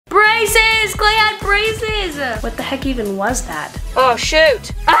Braces! Clay had braces! What the heck even was that? Oh,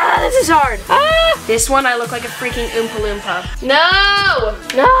 shoot. Ah, this is hard. Ah! This one, I look like a freaking Oompa Loompa. No!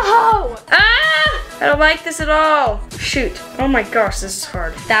 No! Ah! I don't like this at all. Shoot. Oh my gosh, this is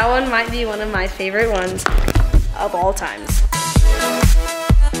hard. That one might be one of my favorite ones of all times.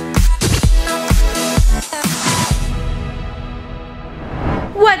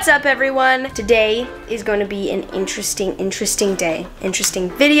 What's up, everyone? Today is going to be an interesting day, interesting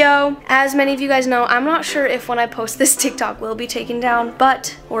video. As many of you guys know, I'm not sure if when I post this TikTok will be taken down,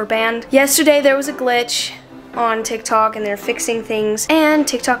 or banned. Yesterday there was a glitch on TikTok and they're fixing things and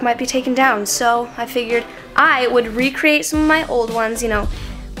TikTok might be taken down. So I figured I would recreate some of my old ones, you know,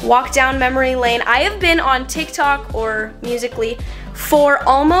 walk down memory lane. I have been on TikTok or Musical.ly for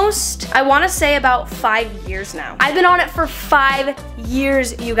almost, I want to say about 5 years now. I've been on it for 5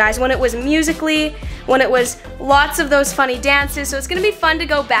 years, you guys, when it was Musical.ly, when it was lots of those funny dances. So it's gonna be fun to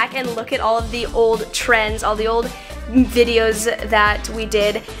go back and look at all of the old trends, all the old videos that we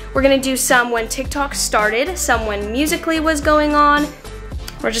did. We're gonna do some when TikTok started, some when Musical.ly was going on.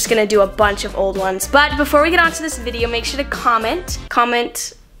 We're just gonna do a bunch of old ones. But before we get on to this video, make sure to comment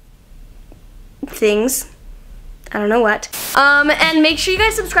things. I don't know what. And make sure you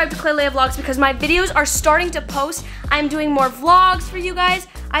guys subscribe to Klailea Vlogs because my videos are starting to post. I'm doing more vlogs for you guys.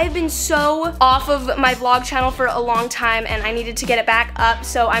 I have been so off of my vlog channel for a long time and I needed to get it back up.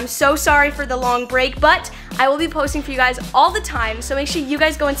 So I'm so sorry for the long break, but I will be posting for you guys all the time. So make sure you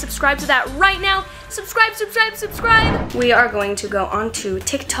guys go and subscribe to that right now. Subscribe, subscribe, subscribe. We are going to go onto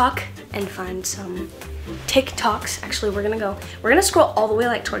TikTok and find some TikToks. Actually, we're gonna scroll all the way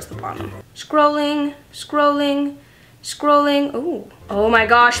like towards the bottom. Scrolling, scrolling, scrolling. Ooh. Oh my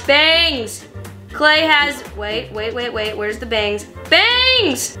gosh, bangs! Clay has, wait, where's the bangs?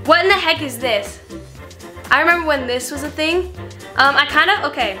 Bangs! What in the heck is this? I remember when this was a thing.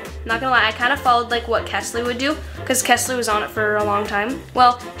 Okay, not gonna lie, I kind of followed like what Kesley would do because Kesley was on it for a long time.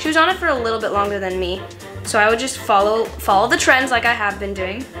 Well, she was on it for a little bit longer than me. So I would just follow the trends like I have been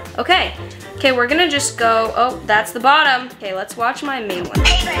doing. Okay, we're gonna just go, oh, that's the bottom. Okay, let's watch my main one.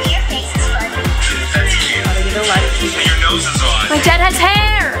 Hey buddy, your face is fun. That's cute. And your nose is on. My dad has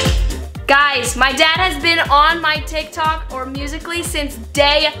hair! Guys, my dad has been on my TikTok or Musical.ly since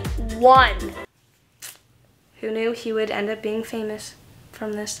day one. Who knew he would end up being famous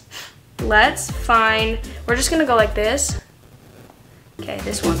from this? Let's find, we're just gonna go like this. Okay,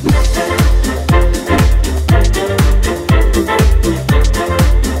 this one.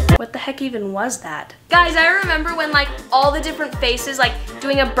 What the heck even was that? Guys, I remember when like all the different faces, like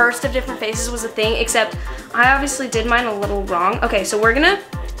doing a burst of different faces was a thing, except I obviously did mine a little wrong. Okay, so we're gonna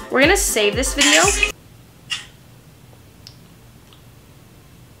save this video.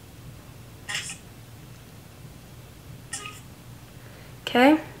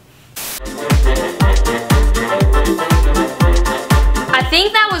 Okay. I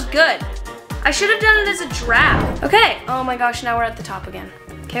think that was good. I should have done it as a draft. Okay. Oh my gosh, now we're at the top again.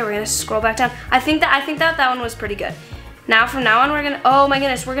 Okay, we're gonna scroll back down. I think that one was pretty good. Now from now on we're gonna, oh my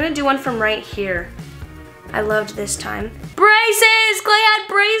goodness, we're gonna do one from right here. I loved this time. Braces! Clay had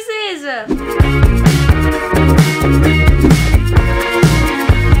braces!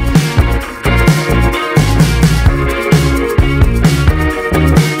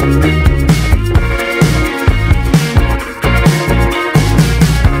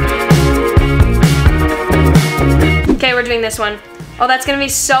 Okay, we're doing this one. Oh, that's gonna be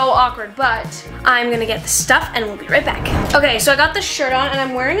so awkward, but I'm gonna get the stuff and we'll be right back. Okay, so I got the shirt on and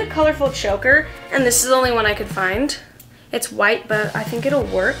I'm wearing a colorful choker and this is the only one I could find. It's white, but I think it'll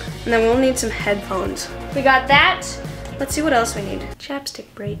work. And then we'll need some headphones. We got that. Let's see what else we need.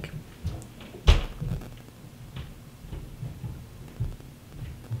 Chapstick break.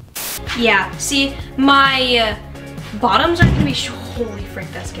 Yeah, see, my bottoms aren't gonna be, holy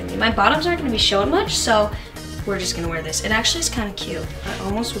frick, that's gonna be. My bottoms aren't gonna be showing much, so we're just gonna wear this. It actually is kind of cute. I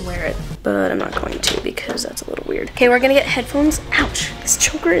almost would wear it, but I'm not going to because that's a little weird. Okay, we're gonna get headphones. Ouch, this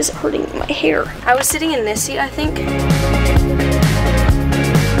choker is hurting my hair. I was sitting in this seat, I think.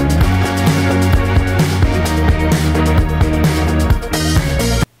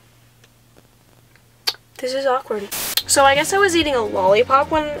 This is awkward. So I guess I was eating a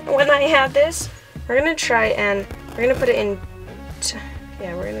lollipop when I had this. We're gonna try and, we're gonna put it in,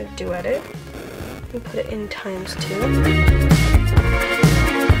 yeah, we're gonna duet it. And put it in ×2.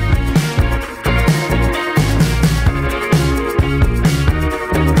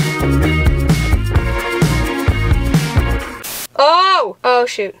 Oh! Oh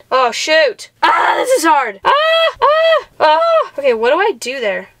shoot. Oh shoot. Ah, this is hard. Okay, what do I do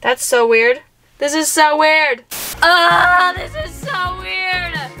there? That's so weird. This is so weird. Ah, this is so weird.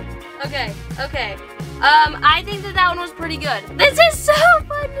 Okay. I think that one was pretty good. This is so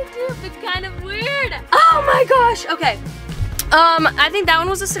fun to do, but kind of weird. Oh my gosh. Okay. I think that one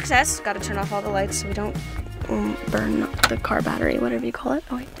was a success. Got to turn off all the lights so we don't burn the car battery, whatever you call it.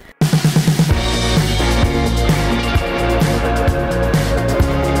 Oh wait.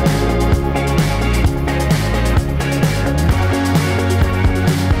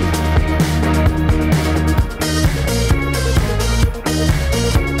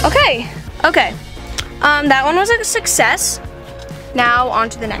 Okay. That one was a success. Now on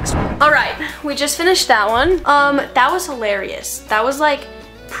to the next one. All right, we just finished that one. That was hilarious. That was like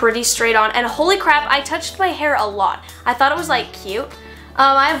pretty straight on, and holy crap, I touched my hair a lot. I thought it was like cute.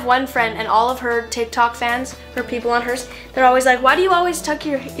 I have one friend and all of her TikTok fans, her people on hers, they're always like, why do you always tuck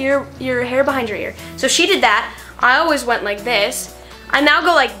your hair behind your ear? So she did that. I always went like this. I now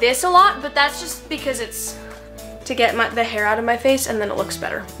go like this a lot, but that's just because it's to get the hair out of my face and then it looks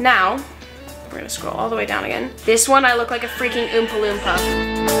better. Now, we're gonna scroll all the way down again. This one, I look like a freaking Oompa Loompa.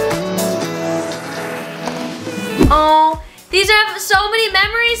 Oh, these have so many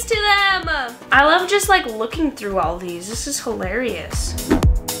memories to them. I love just like looking through all these. This is hilarious.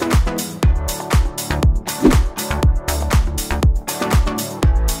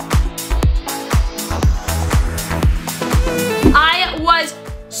 I was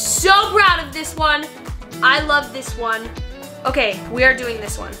so proud of this one. I love this one. Okay, we are doing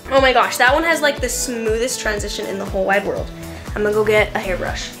this one. Oh my gosh, that one has like the smoothest transition in the whole wide world. I'm gonna go get a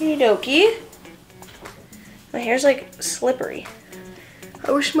hairbrush. Okie dokie. My hair's like slippery.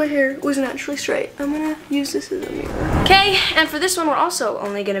 I wish my hair was naturally straight. I'm gonna use this as a mirror. Okay, and for this one, we're also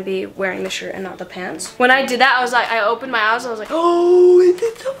only gonna be wearing the shirt and not the pants. When I did that, I was like, I opened my eyes, I was like, oh, it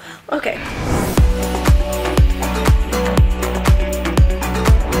did so well. Okay.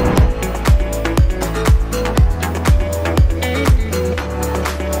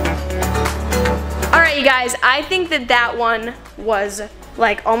 You guys, I think that one was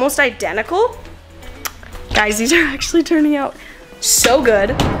like almost identical. Guys, these are actually turning out so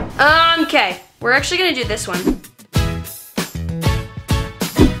good. Okay, we're actually gonna do this one.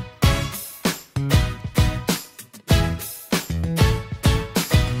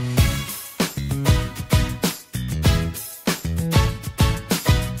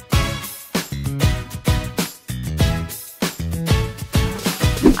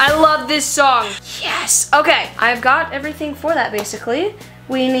 I love this song. Yes. Okay, I've got everything for that basically.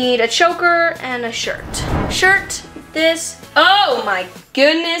 We need a choker and a shirt. Shirt, this. Oh my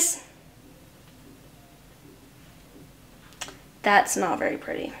goodness. That's not very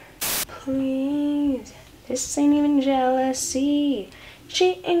pretty. Please, this ain't even jealousy.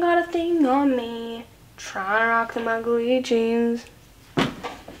 She ain't got a thing on me. Try to rock them ugly jeans.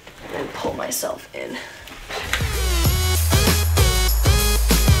 And pull myself in.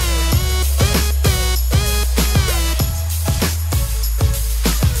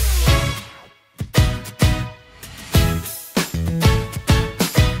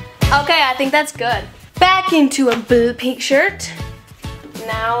 Okay, I think that's good. Back into a blue pink shirt.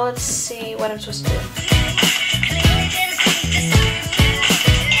 Now let's see what I'm supposed to do.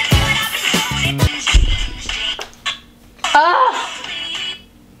 Oh!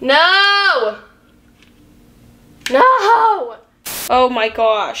 No! No! Oh my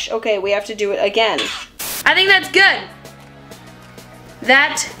gosh. Okay, we have to do it again. I think that's good.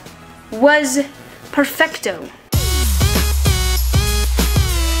 That was perfecto.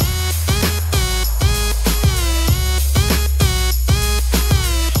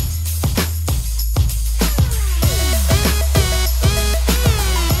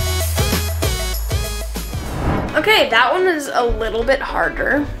 Okay, that one is a little bit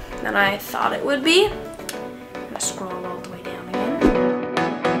harder than I thought it would be. I'm gonna scroll all the way down again.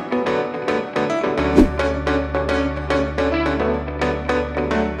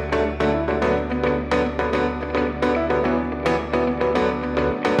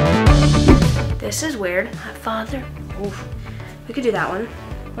 This is weird. Father. Oof. We could do that one.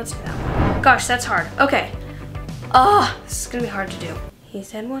 Let's do that one. Gosh, that's hard. Okay. Oh, this is gonna be hard to do. He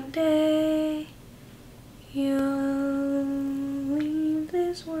said one day you'll leave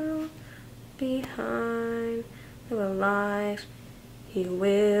this world behind. Live a life you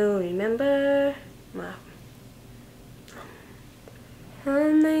will remember. Wow.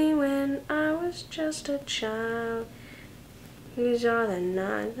 Only when I was just a child. These are the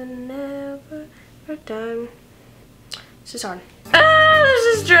nights that never return. This is hard. Ah,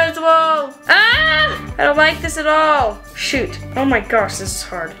 this is dreadful. Ah, I don't like this at all. Shoot. Oh my gosh, this is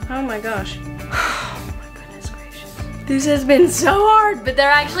hard. Oh my gosh. This has been so hard, but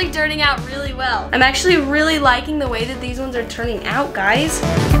they're actually turning out really well. I'm actually really liking the way that these ones are turning out, guys.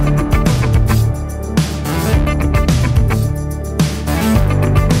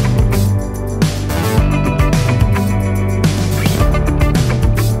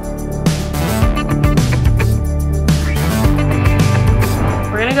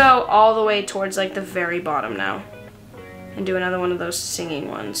 go all the way towards like the very bottom now and do another one of those singing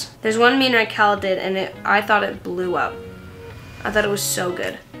ones. There's one me and Raquel did and I thought it blew up. I thought it was so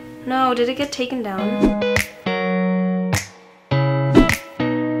good. No, did it get taken down?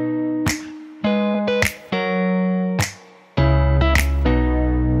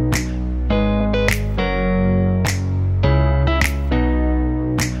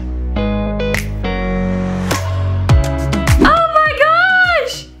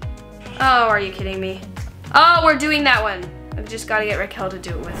 Oh, are you kidding me? Oh, we're doing that one. I've just got to get Raquel to do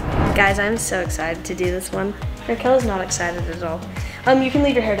it with me. Guys, I'm so excited to do this one. Raquel is not excited at all. You can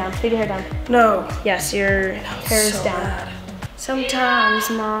leave your hair down. Leave your hair down. No. Yes, your hair is so down. bad. Sometimes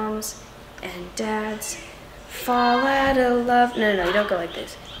moms and dads fall out of love. No, you don't go like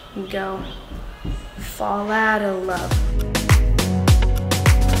this. You go fall out of love.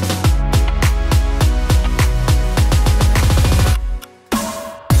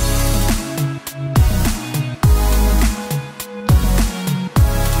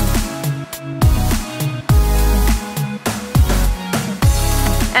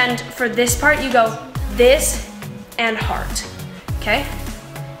 And for this part, you go this and heart, okay?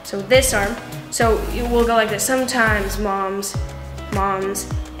 So this arm, so you will go like this. Sometimes moms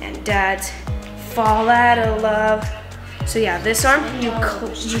and dads fall out of love. So yeah, this arm, you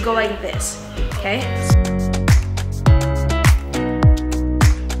go like this, okay?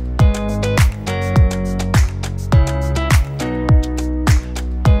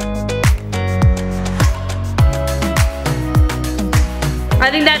 I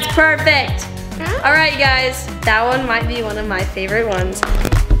think that's perfect. All right, guys, that one might be one of my favorite ones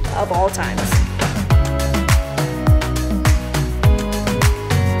of all times.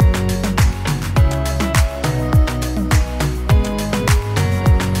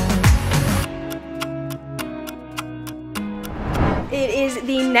 It is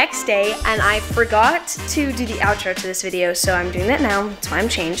the next day and I forgot to do the outro to this video, so I'm doing that now. That's why I'm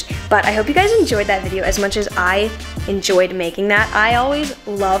changed. But I hope you guys enjoyed that video as much as I enjoyed making that. I always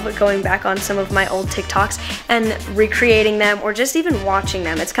love going back on some of my old TikToks and recreating them or just even watching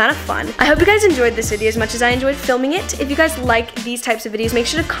them. It's kind of fun. I hope you guys enjoyed this video as much as I enjoyed filming it. If you guys like these types of videos, make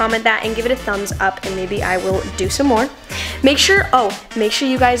sure to comment that and give it a thumbs up and maybe I will do some more. Make sure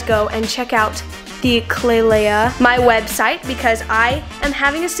you guys go and check out the Klailea, my website, because I am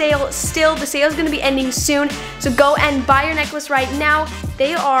having a sale still. The sale is going to be ending soon, so go and buy your necklace right now.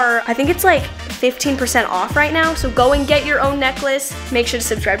 They are, I think it's like 15% off right now, so go and get your own necklace. Make sure to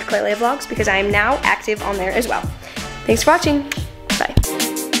subscribe to Klailea Vlogs because I am now active on there as well. Thanks for watching.